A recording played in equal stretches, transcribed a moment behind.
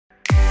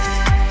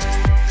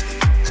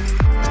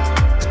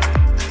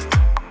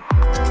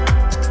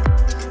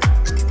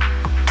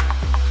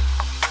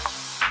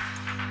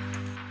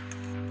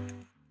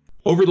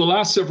Over the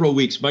last several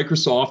weeks,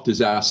 Microsoft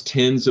has asked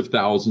tens of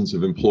thousands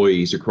of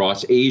employees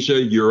across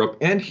Asia, Europe,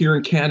 and here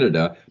in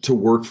Canada to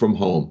work from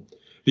home.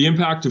 The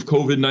impact of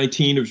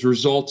COVID-19 has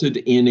resulted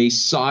in a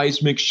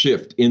seismic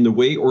shift in the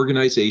way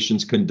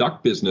organizations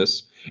conduct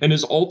business and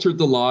has altered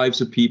the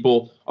lives of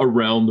people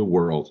around the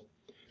world.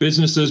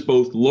 Businesses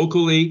both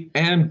locally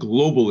and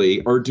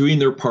globally are doing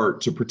their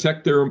part to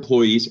protect their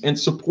employees and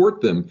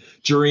support them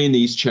during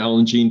these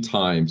challenging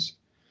times.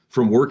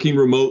 From working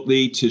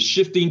remotely to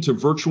shifting to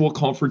virtual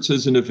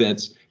conferences and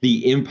events,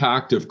 the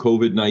impact of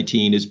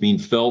COVID-19 is being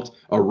felt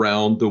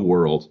around the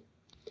world.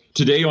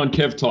 Today on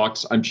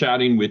KEVtalks, I'm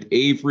chatting with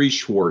Avery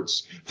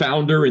Swartz,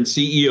 founder and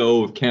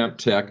CEO of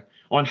KEVtalks,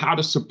 on how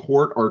to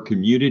support our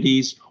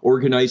communities,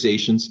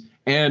 organizations,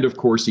 and of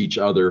course each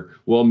other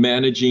while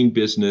managing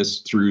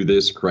business through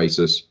this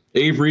crisis.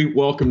 Avery,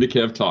 welcome to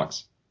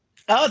KEVtalks.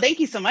 Oh, thank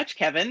you so much,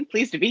 Kevin.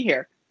 Pleased to be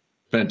here.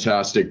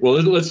 Fantastic. Well,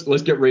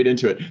 let's get right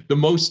into it. The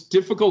most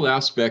difficult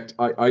aspect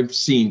I've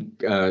seen,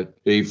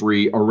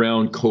 Avery,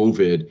 around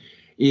COVID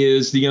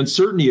is the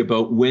uncertainty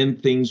about when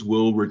things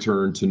will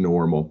return to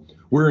normal.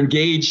 We at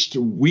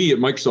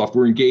Microsoft,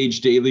 we're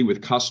engaged daily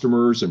with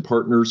customers and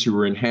partners who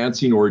are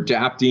enhancing or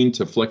adapting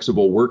to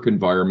flexible work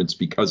environments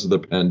because of the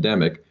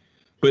pandemic.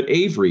 But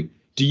Avery,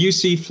 do you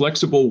see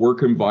flexible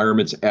work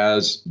environments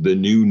as the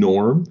new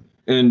norm?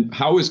 And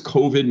how has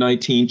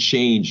COVID-19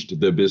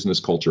 changed the business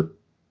culture?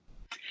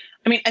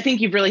 I mean, I think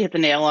you've really hit the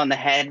nail on the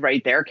head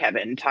right there,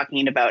 Kevin,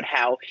 talking about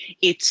how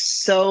it's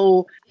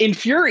so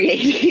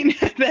infuriating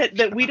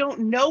that we don't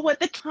know what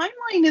the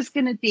timeline is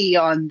going to be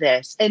on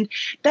this. And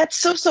that's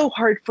so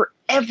hard for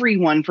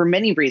everyone for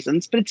many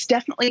reasons, but it's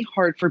definitely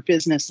hard for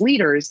business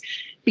leaders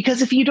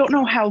because if you don't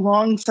know how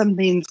long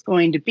something's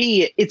going to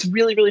be, it's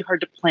really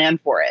hard to plan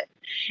for it.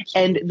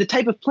 And the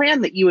type of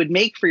plan that you would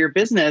make for your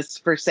business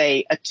for,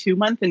 say, a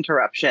 2-month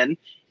interruption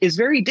is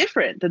very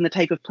different than the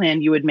type of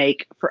plan you would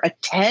make for a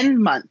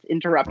 10-month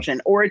interruption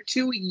or a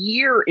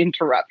 2-year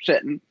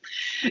interruption.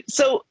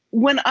 So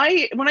when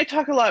I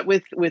talk a lot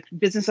with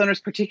business owners,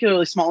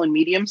 particularly small and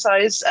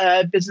medium-sized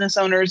business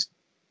owners,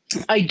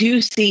 I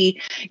do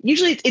see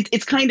usually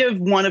it's kind of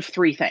one of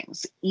three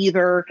things.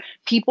 Either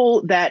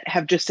people that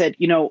have just said,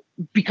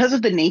 because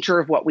of the nature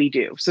of what we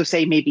do, so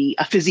say maybe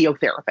a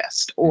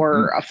physiotherapist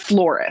or a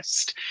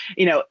florist,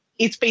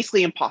 it's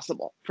basically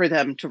impossible for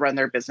them to run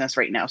their business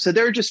right now. So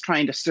they're just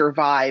trying to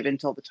survive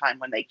until the time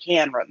when they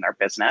can run their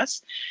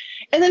business.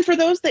 And then for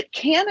those that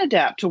can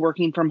adapt to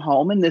working from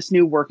home in this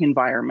new work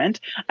environment,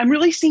 I'm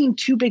really seeing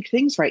two big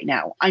things right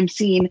now. I'm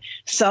seeing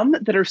some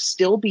that are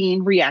still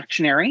being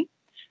reactionary.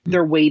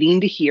 They're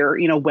waiting to hear,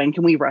 when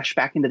can we rush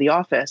back into the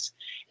office?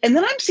 And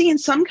then I'm seeing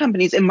some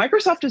companies, and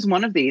Microsoft is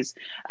one of these,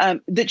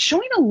 that's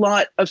showing a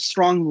lot of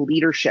strong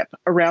leadership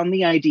around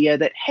the idea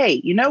that,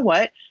 hey, you know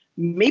what?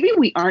 Maybe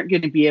we aren't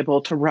going to be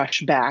able to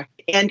rush back.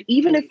 And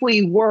even if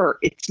we were,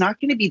 it's not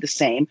going to be the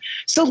same.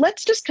 So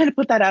let's just kind of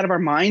put that out of our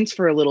minds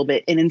for a little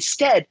bit and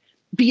instead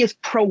be as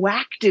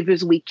proactive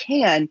as we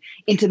can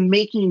into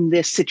making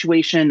this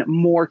situation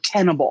more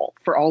tenable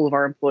for all of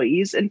our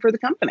employees and for the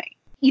company.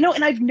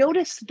 And I've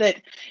noticed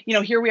that,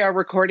 here we are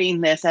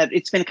recording this.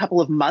 It's been a couple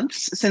of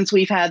months since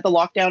we've had the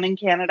lockdown in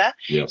Canada.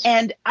 Yes.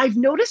 And I've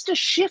noticed a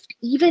shift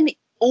even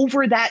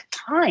over that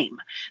time,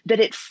 that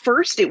at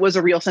first it was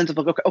a real sense of,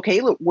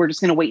 okay, look, we're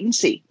just going to wait and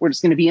see. We're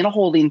just going to be in a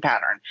holding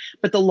pattern.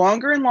 But the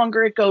longer and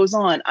longer it goes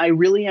on, I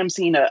really am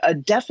seeing a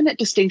definite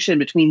distinction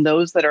between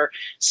those that are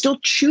still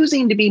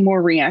choosing to be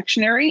more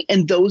reactionary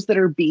and those that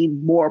are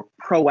being more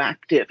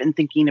proactive and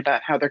thinking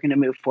about how they're going to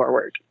move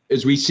forward.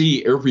 As we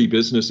see, every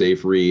business,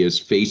 Avery, is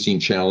facing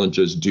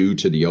challenges due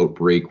to the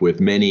outbreak, with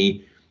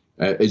many,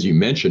 as you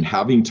mentioned,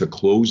 having to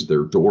close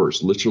their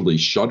doors, literally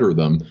shutter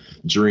them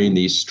during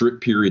these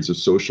strict periods of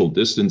social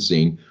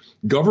distancing.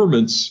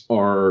 Governments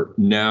are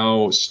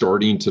now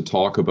starting to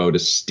talk about a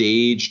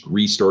staged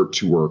restart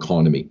to our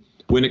economy.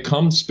 When it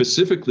comes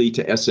specifically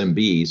to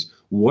SMBs,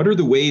 what are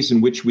the ways in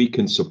which we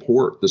can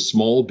support the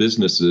small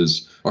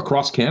businesses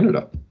across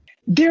Canada?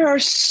 There are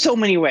so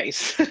many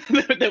ways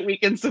that we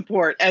can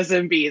support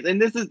SMBs.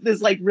 And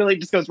this really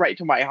just goes right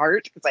to my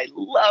heart because I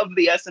love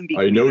the SMB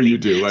community. I know you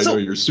do. I know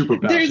you're super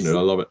passionate.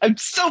 I love it. I'm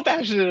so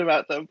passionate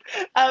about them.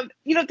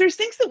 There's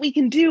things that we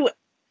can do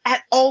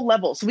at all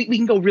levels. So we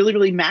can go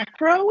really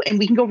macro and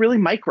we can go really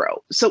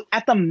micro. So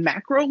at the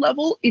macro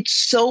level, it's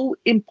so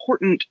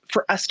important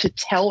for us to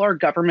tell our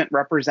government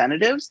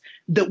representatives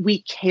that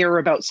we care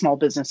about small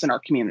business in our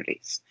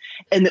communities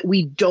and that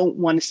we don't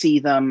want to see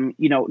them,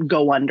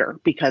 go under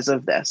because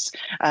of this.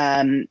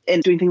 And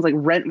doing things like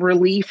rent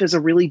relief is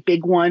a really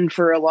big one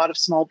for a lot of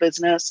small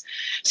business.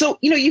 So,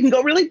 you can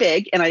go really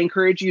big, and I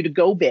encourage you to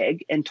go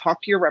big and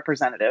talk to your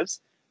representatives,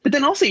 but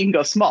then also you can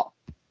go small.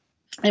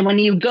 And when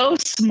you go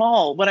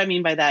small, what I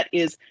mean by that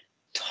is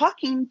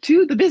talking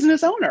to the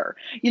business owner,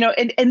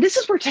 and this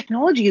is where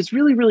technology is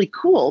really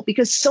cool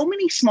because so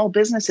many small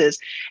businesses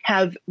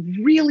have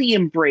really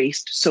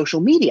embraced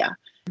social media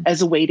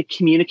as a way to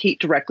communicate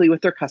directly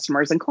with their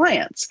customers and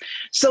clients.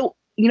 So,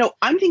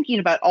 I'm thinking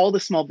about all the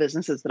small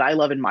businesses that I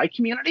love in my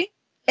community.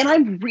 And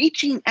I'm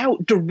reaching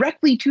out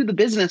directly to the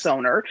business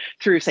owner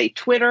through, say,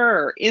 Twitter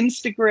or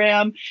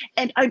Instagram.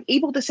 And I'm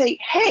able to say,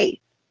 hey,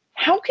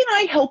 how can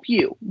I help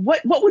you?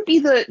 What would be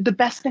the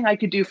best thing I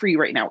could do for you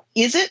right now?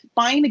 Is it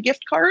buying a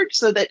gift card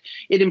so that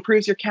it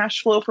improves your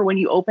cash flow for when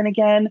you open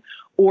again?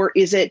 Or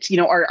is it,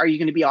 are you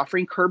going to be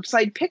offering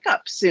curbside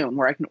pickup soon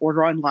where I can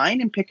order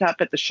online and pick up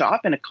at the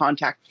shop in a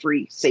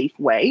contact-free, safe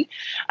way?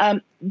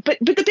 But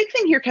the big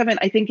thing here, Kevin,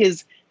 I think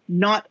is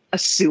not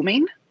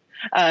assuming.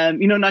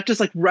 Not just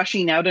like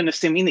rushing out and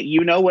assuming that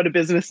you know what a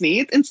business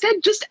needs. Instead,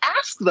 just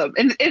ask them.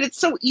 And it's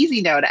so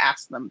easy now to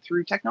ask them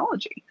through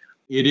technology.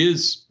 It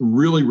is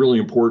really, really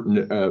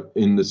important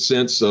in the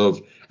sense of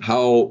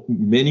how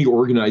many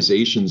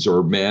organizations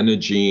are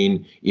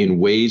managing in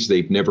ways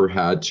they've never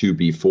had to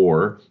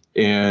before.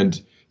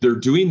 And they're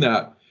doing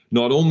that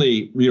not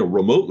only,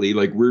 remotely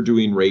like we're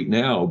doing right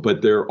now,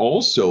 but they're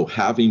also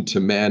having to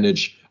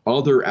manage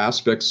other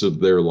aspects of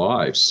their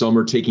lives. Some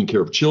are taking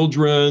care of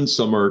children,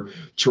 some are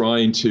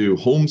trying to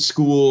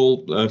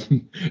homeschool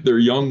their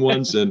young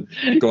ones, and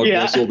God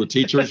bless all the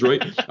teachers,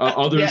 right?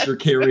 Others are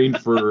caring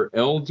for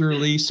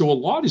elderly. So a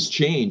lot has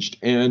changed.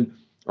 And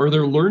are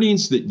there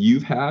learnings that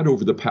you've had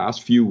over the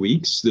past few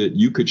weeks that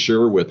you could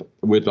share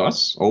with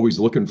us? Always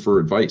looking for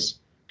advice.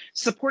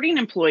 Supporting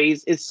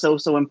employees is so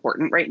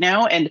important right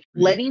now, and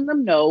letting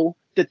them know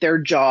that their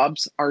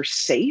jobs are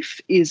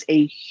safe is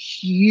a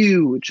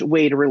huge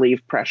way to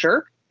relieve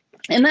pressure.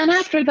 And then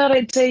after that,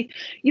 I'd say,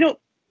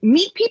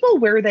 meet people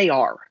where they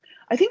are.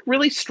 I think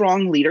really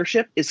strong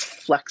leadership is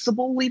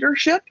flexible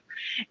leadership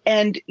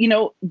and,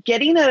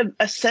 getting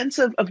a sense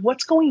of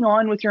what's going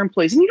on with your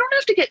employees. And you don't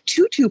have to get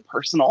too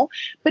personal,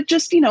 but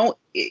just,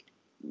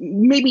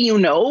 maybe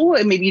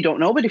and maybe you don't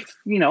know, but if,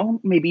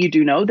 maybe you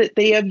do know that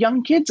they have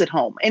young kids at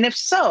home. And if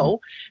so,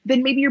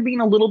 then maybe you're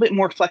being a little bit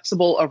more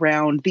flexible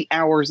around the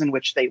hours in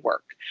which they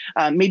work.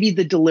 Maybe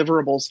the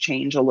deliverables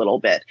change a little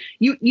bit.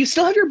 You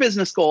still have your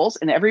business goals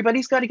and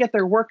everybody's got to get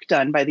their work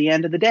done by the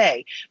end of the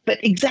day.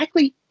 But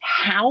exactly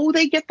how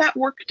they get that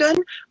work done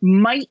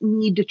might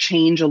need to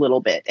change a little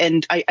bit.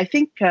 And I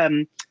think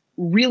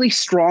really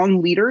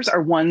strong leaders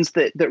are ones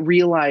that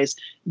realize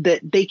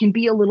that they can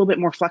be a little bit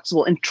more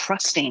flexible and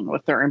trusting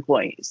with their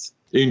employees.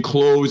 In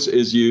close,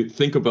 as you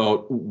think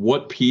about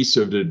what piece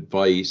of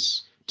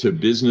advice to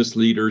business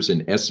leaders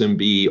and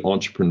SMB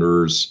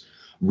entrepreneurs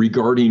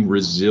regarding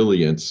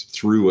resilience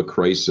through a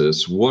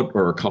crisis, what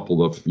are a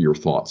couple of your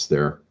thoughts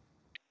there?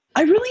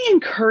 I really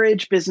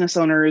encourage business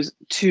owners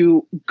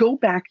to go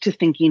back to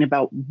thinking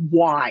about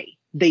why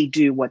they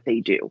do what they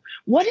do.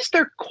 What is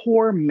their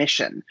core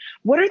mission?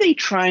 What are they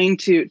trying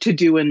to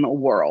do in the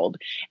world?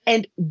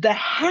 And the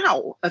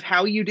how of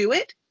how you do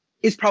it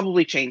is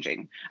probably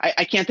changing.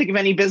 I can't think of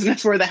any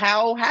business where the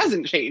how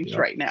hasn't changed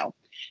right now.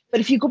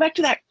 But if you go back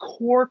to that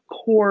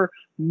core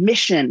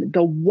mission,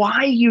 the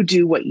why you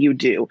do what you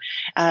do,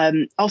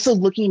 also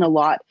looking a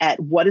lot at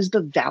what is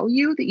the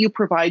value that you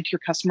provide to your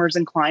customers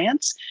and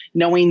clients,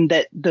 knowing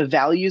that the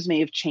values may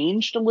have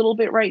changed a little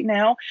bit right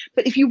now.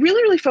 But if you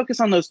really focus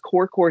on those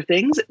core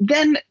things,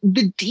 then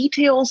the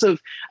details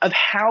of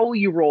how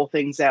you roll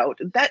things out,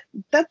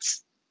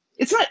 that's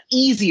it's not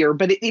easier,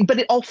 but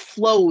it all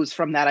flows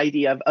from that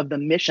idea of the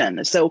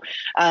mission. So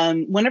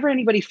whenever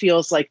anybody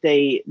feels like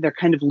they're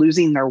kind of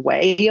losing their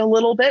way a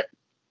little bit,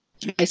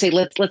 I say,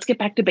 let's get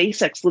back to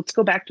basics. Let's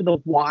go back to the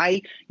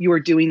why you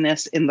are doing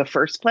this in the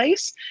first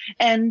place.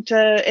 And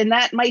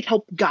that might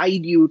help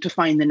guide you to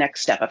find the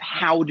next step of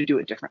how to do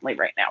it differently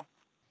right now.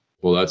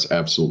 Well, that's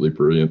absolutely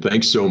brilliant.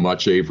 Thanks so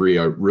much, Avery.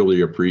 I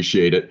really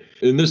appreciate it.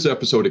 In this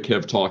episode of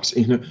KEVtalks,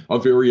 in a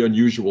very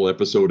unusual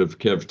episode of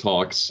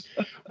KEVtalks,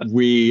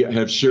 we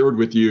have shared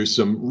with you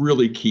some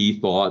really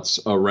key thoughts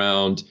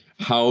around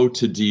how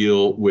to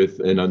deal with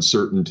an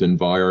uncertain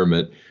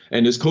environment.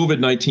 And as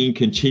COVID-19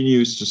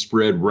 continues to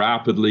spread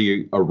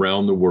rapidly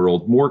around the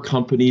world, more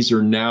companies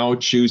are now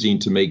choosing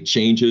to make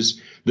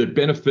changes that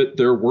benefit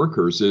their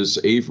workers, as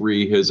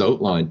Avery has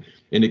outlined.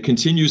 And it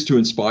continues to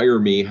inspire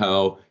me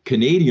how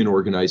Canadian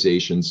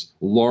organizations,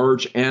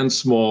 large and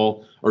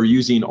small, are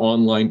using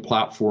online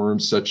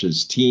platforms such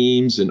as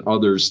Teams and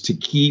others to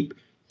keep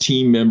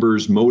team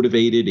members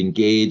motivated,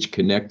 engaged,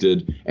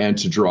 connected, and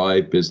to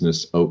drive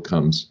business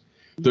outcomes.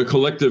 The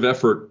collective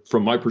effort,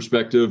 from my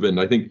perspective, and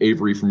I think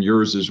Avery from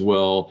yours as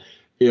well,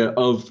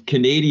 of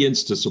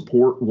Canadians to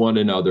support one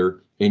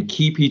another and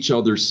keep each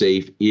other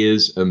safe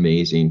is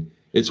amazing.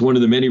 It's one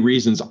of the many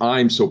reasons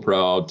I'm so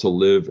proud to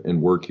live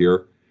and work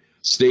here.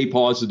 Stay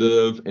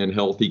positive and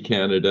healthy,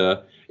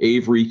 Canada.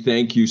 Avery,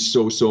 thank you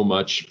so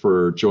much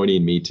for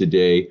joining me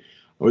today.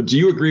 Do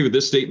you agree with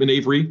this statement,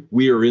 Avery?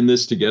 We are in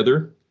this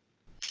together.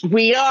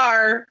 We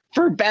are,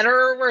 for better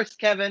or worse,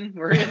 Kevin.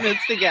 We're in this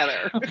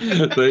together.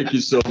 Thank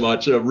you so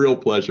much. A real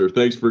pleasure.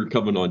 Thanks for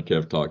coming on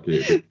KEVtalk,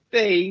 Avery.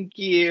 Thank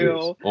you.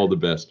 Cheers. All the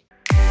best.